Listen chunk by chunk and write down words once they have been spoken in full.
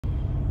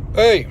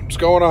Hey, what's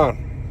going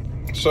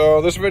on?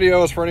 So this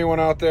video is for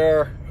anyone out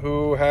there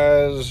who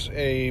has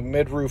a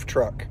mid-roof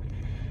truck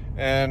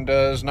and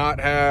does not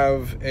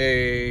have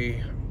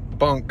a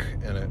bunk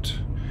in it.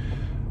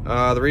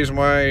 The reason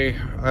why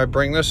I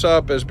bring this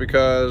up is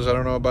because I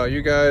don't know about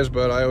you guys,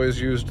 but I always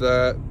used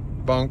that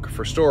bunk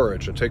for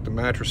storage. I take the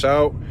mattress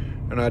out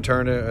and I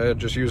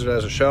just use it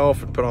as a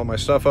shelf and put all my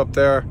stuff up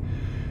there.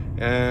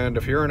 And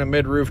if you're in a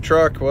mid-roof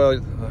truck, well,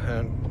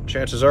 and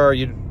chances are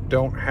you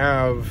don't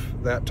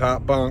have that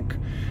top bunk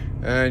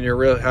and you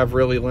have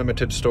really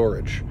limited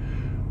storage.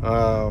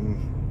 It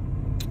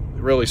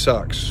really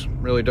sucks,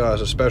 really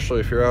does,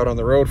 especially if you're out on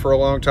the road for a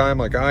long time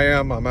like I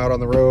am. I'm out on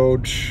the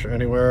road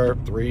anywhere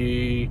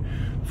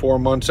 3-4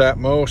 months at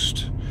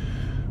most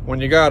when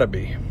you gotta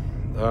be.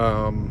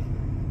 I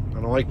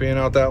don't like being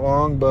out that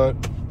long, but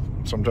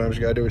sometimes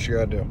you gotta do what you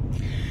gotta do.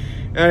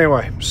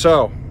 Anyway,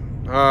 so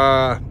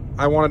I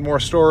wanted more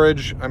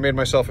storage. I made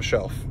myself a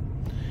shelf.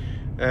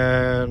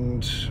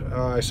 And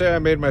I say I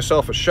made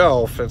myself a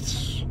shelf.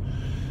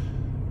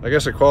 I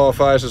guess it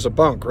qualifies as a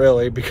bunk,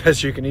 really,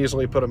 because you can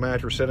easily put a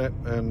mattress in it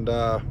and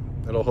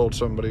it'll hold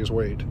somebody's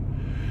weight.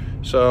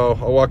 So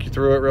I'll walk you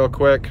through it real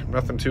quick.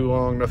 Nothing too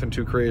long, nothing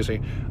too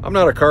crazy. I'm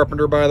not a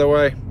carpenter, by the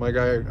way. Like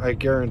I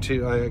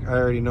guarantee, I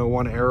already know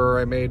one error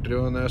I made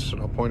doing this,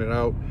 and I'll point it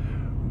out.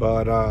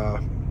 But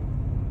I'll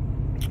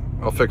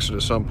fix it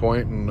at some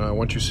point, and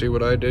once you see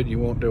what I did, you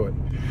won't do it.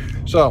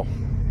 So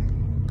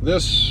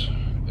this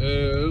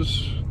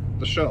is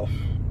the shelf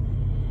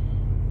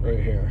right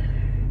here.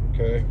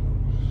 Okay,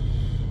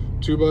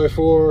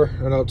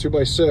 2x4 and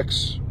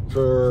 2x6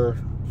 for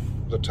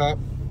the top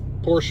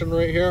portion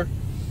right here,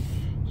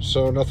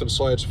 so nothing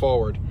slides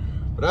forward.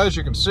 But as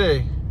you can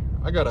see,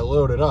 I got it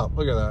loaded up.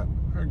 Look at that,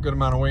 a good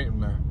amount of weight in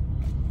there.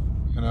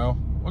 You know,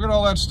 look at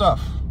all that stuff,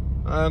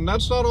 and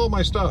that's not all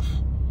my stuff.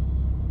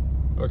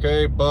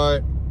 Okay,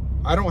 but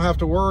I don't have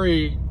to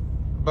worry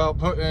about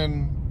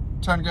putting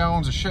 10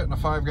 gallons of shit in a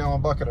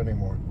 5-gallon bucket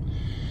anymore.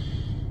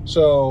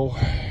 So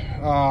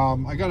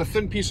I got a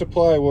thin piece of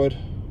plywood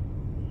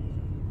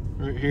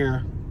right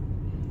here.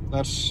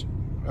 That's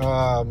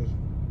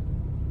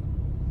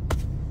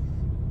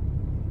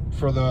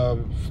for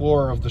the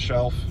floor of the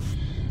shelf,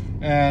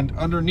 and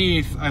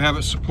underneath I have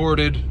it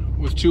supported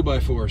with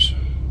 2x4s,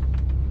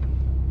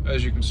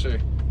 as you can see.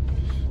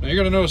 Now you're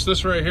gonna notice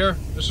this right here.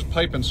 This is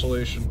pipe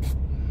insulation.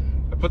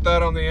 I put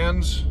that on the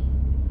ends.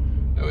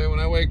 That way when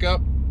I wake up,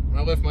 when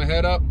I lift my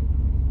head up,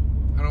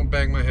 I don't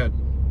bang my head.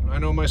 I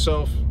know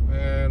myself,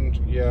 and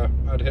yeah,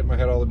 I'd hit my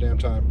head all the damn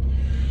time.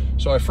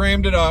 So I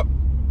framed it up,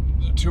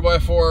 the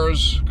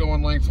 2x4s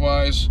going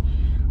lengthwise.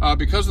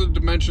 Because of the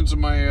dimensions of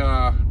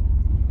my,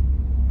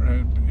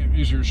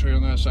 easier to show you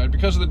on that side,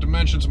 because of the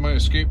dimensions of my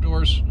escape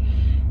doors,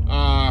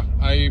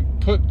 I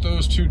put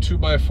those two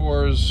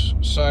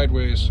 2x4s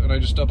sideways, and I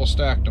just double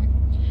stacked them.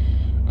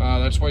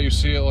 That's why you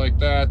see it like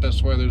that.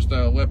 That's why there's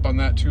the lip on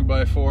that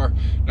 2x4.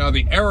 Now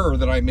the error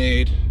that I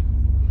made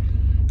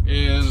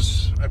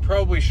is I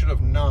probably should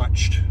have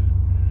notched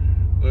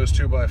those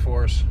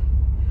 2x4s.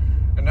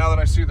 And now that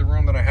I see the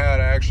room that I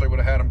had, I actually would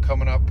have had them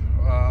coming up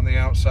on the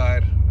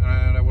outside,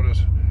 and I would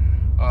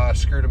have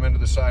screwed them into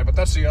the side. But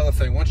that's the other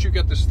thing. Once you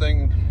get this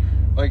thing,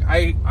 like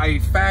I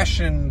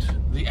fashioned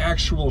the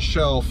actual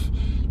shelf,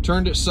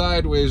 turned it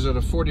sideways at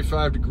a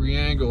 45-degree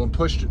angle, and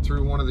pushed it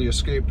through one of the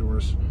escape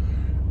doors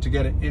to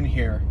get it in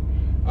here.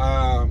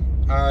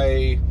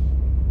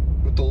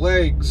 With the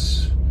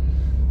legs,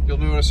 you'll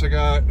notice I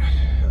got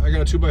a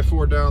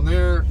 2x4 down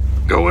there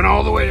going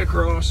all the way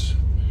across,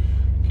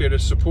 okay, to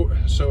support,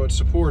 so it's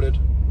supported,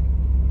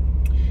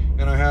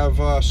 and I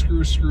have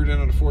screws screwed in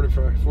at a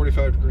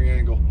 45-degree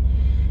angle.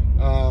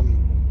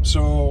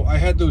 So I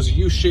had those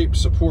U-shaped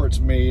supports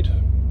made,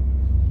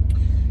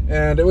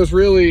 and it was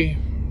really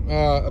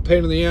a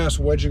pain in the ass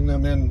wedging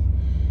them in,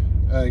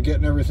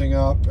 getting everything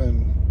up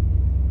and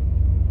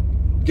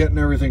getting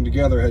everything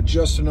together. I had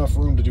just enough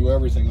room to do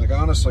everything. Like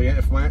honestly,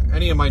 if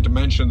any of my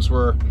dimensions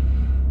were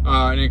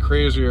any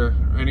crazier,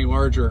 any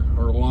larger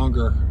or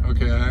longer,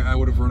 okay, I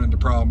would have run into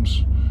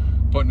problems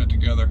putting it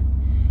together.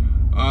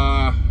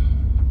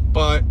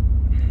 But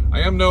I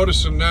am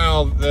noticing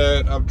now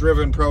that I've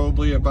driven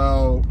probably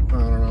about,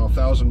 I don't know,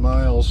 1,000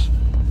 miles,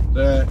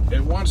 that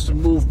it wants to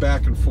move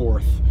back and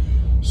forth.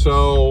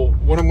 So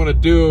what I'm gonna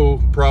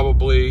do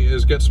probably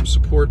is get some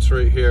supports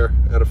right here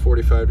at a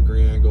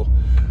 45-degree angle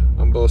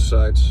on both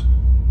sides,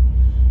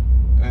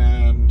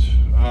 and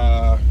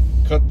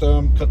cut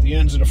the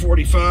ends at a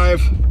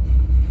 45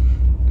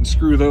 and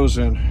screw those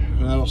in,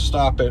 and that'll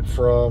stop it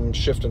from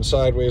shifting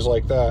sideways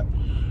like that.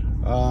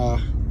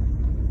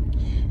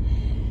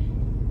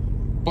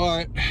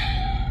 But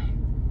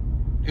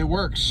it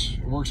works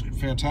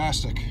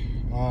fantastic.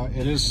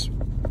 It is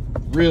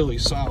really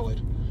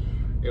solid.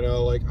 You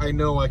know, like I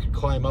know I could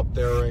climb up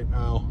there right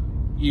now,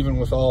 even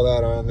with all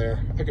that on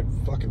there. I could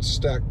fucking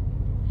stack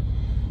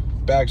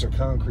bags of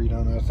concrete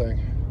on that thing.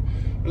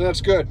 And that's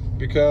good,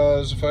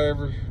 because if I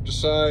ever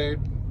decide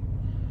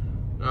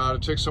to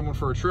take someone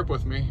for a trip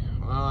with me,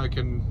 I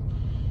can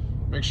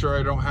make sure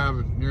I don't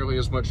have nearly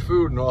as much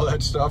food and all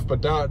that stuff,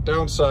 but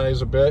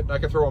downsize a bit. I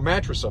can throw a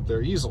mattress up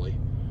there easily,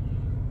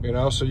 you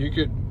know, so you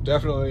could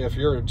definitely, if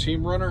you're a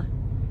team runner,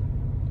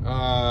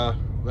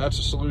 that's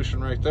a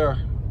solution right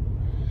there.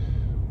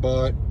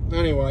 But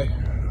anyway,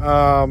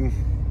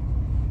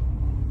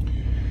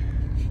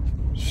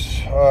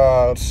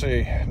 let's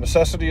see,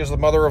 necessity is the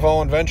mother of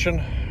all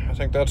invention. I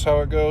think that's how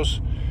it goes.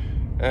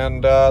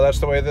 And that's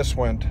the way this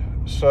went.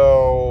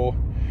 So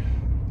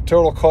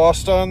total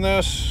cost on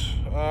this,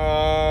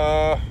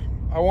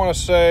 I want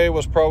to say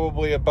was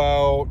probably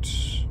about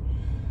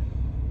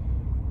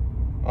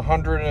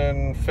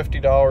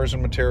 $150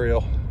 in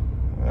material.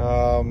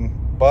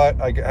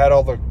 But I had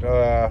all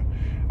the,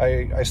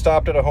 I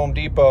stopped at a Home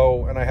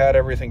Depot and I had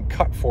everything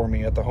cut for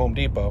me at the Home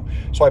Depot.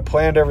 So I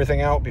planned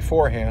everything out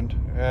beforehand,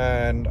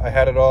 and I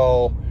had it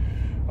all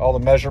the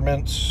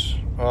measurements,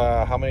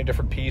 how many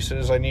different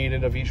pieces I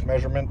needed of each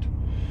measurement.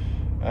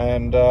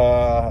 And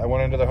I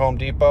went into the Home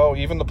Depot,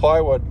 even the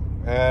plywood,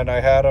 and I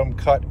had them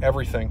cut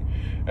everything.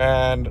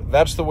 And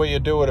that's the way you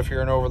do it if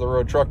you're an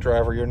over-the-road truck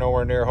driver. You're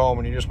nowhere near home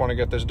and you just want to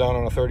get this done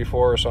on a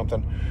 34 or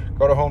something.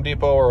 Go to Home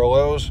Depot or a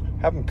Lowe's,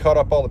 have them cut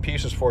up all the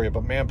pieces for you,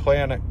 but man,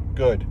 plan it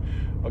good.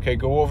 Okay,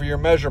 go over your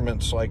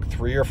measurements like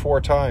 3 or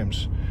 4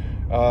 times.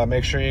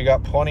 Make sure you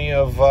got plenty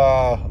of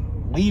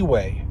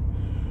leeway.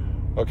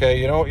 Okay,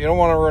 you don't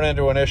want to run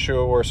into an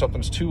issue where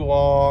something's too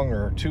long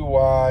or too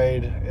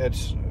wide.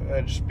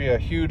 It'd just be a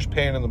huge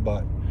pain in the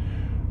butt.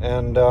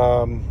 And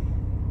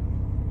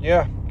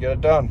yeah, get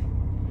it done.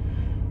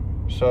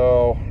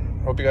 So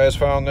hope you guys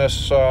found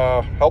this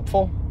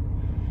helpful.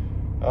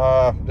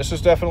 This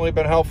has definitely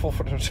been helpful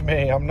to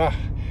me. I'm not.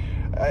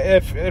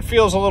 It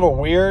feels a little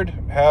weird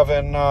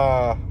having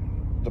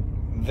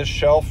this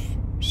shelf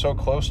so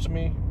close to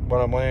me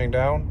when I'm laying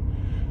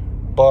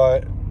down,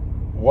 but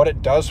what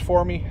it does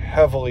for me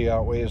heavily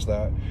outweighs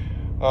that.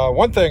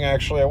 One thing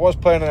actually I was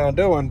planning on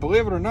doing,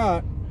 believe it or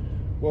not,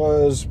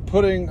 was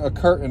putting a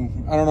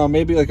curtain, I don't know,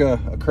 maybe like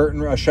a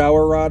curtain, a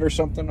shower rod or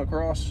something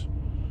across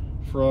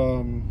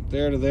from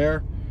there to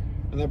there,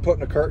 and then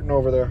putting a curtain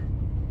over there.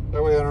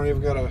 That way I don't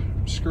even gotta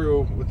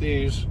screw with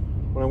these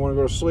when I want to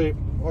go to sleep.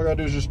 All I gotta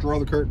do is just draw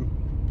the curtain.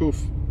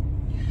 Poof.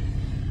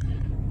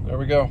 There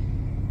we go.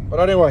 But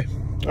anyway,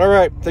 all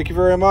right, thank you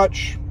very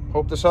much.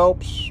 Hope this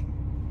helps.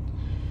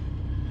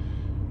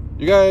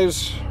 You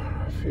guys,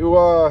 if you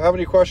have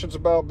any questions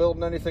about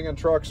building anything in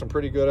trucks, I'm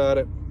pretty good at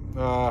it.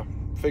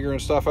 Figuring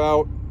stuff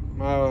out,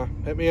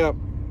 hit me up.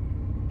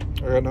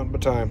 I got nothing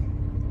but time.